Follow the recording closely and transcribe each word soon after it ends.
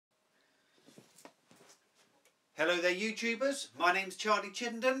Hello there YouTubers, my name's Charlie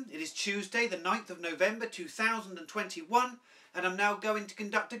Chittenden. It is Tuesday the 9th of November 2021 and I'm now going to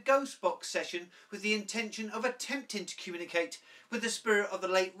conduct a ghost box session with the intention of attempting to communicate with the spirit of the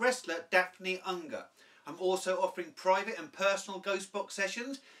late wrestler Daffney Unger. I'm also offering private and personal ghost box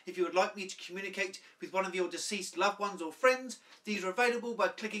sessions. If you would like me to communicate with one of your deceased loved ones or friends, these are available by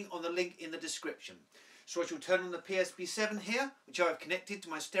clicking on the link in the description. So I shall turn on the PSP7 here, which I have connected to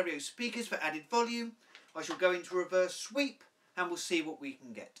my stereo speakers for added volume. I shall go into reverse sweep and we'll see what we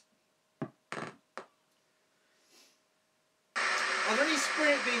can get. Are there any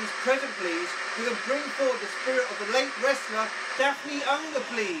spirit beings present, please, who can bring forward the spirit of the late wrestler Daffney Unger,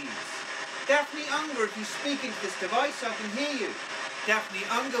 please? Daffney Unger, if you speak into this device, I can hear you. Daffney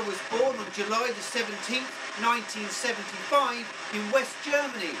Unger was born on July the 17th, 1975 in West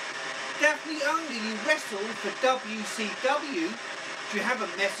Germany. Daffney Unger, you wrestled for WCW. Do you have a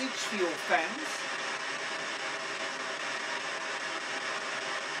message for your fans?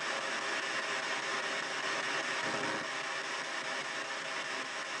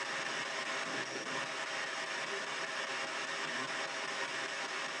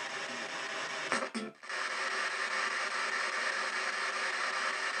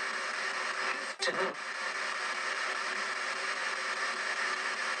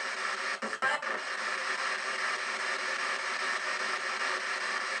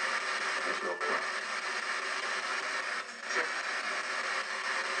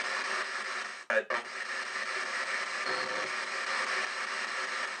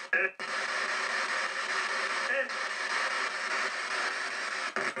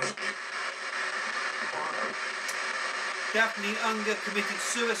 Daffney Unger committed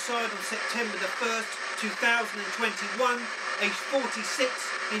suicide on September the 1st, 2021, aged 46,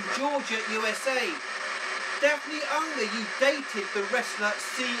 in Georgia, USA. Daffney Unger, you dated the wrestler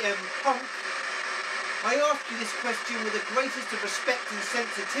CM Punk. I ask you this question with the greatest of respect and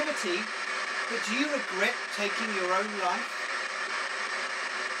sensitivity, but do you regret taking your own life?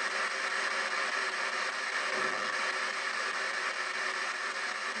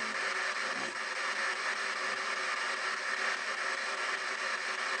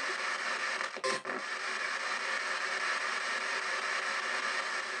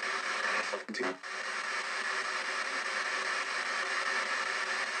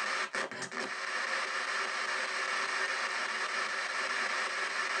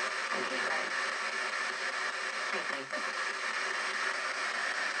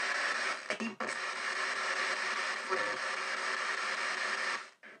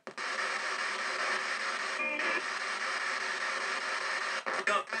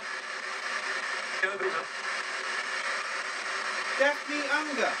 Daffney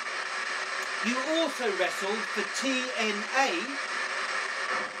Unger, you also wrestled for TNA.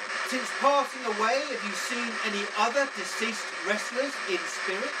 Since passing away, have you seen any other deceased wrestlers in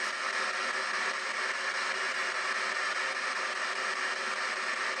spirit?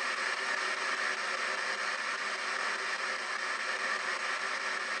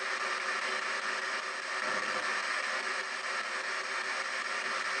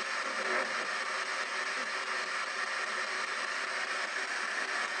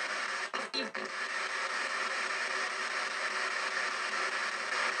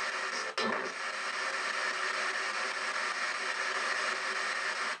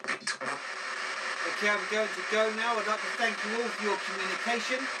 Okay, I'm going to go now. I'd like to thank you all for your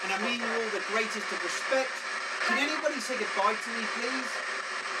communication, and I mean you all the greatest of respect. Can anybody say goodbye to me, please?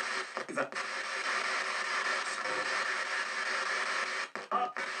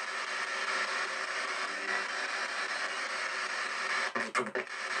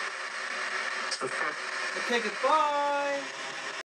 Okay, goodbye.